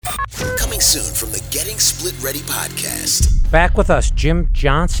soon from the Getting Split Ready podcast. Back with us, Jim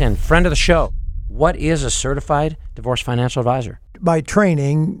Johnson, friend of the show. What is a certified divorce financial advisor? By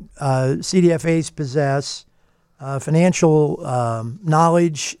training, CDFAs possess financial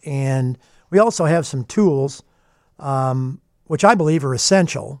knowledge, and we also have some tools, which I believe are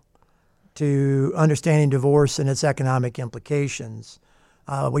essential to understanding divorce and its economic implications.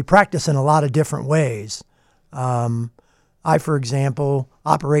 We practice in a lot of different ways. I, for example,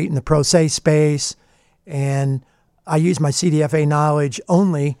 operate in the pro se space, and I use my CDFA knowledge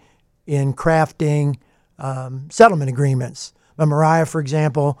only in crafting settlement agreements. But Mariah, for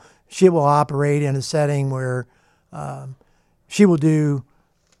example, she will operate in a setting where she will do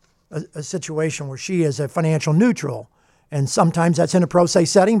a situation where she is a financial neutral. And sometimes that's in a pro se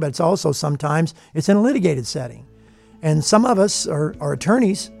setting, but it's also sometimes it's in a litigated setting. And some of us are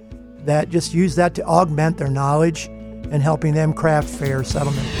attorneys that just use that to augment their knowledge and helping them craft fair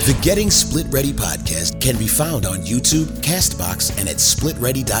settlement. The Getting Split Ready podcast can be found on YouTube, CastBox, and at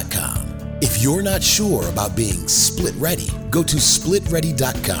splitready.com. If you're not sure about being split ready, go to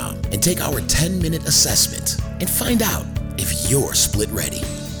splitready.com and take our 10-minute assessment and find out if you're split ready.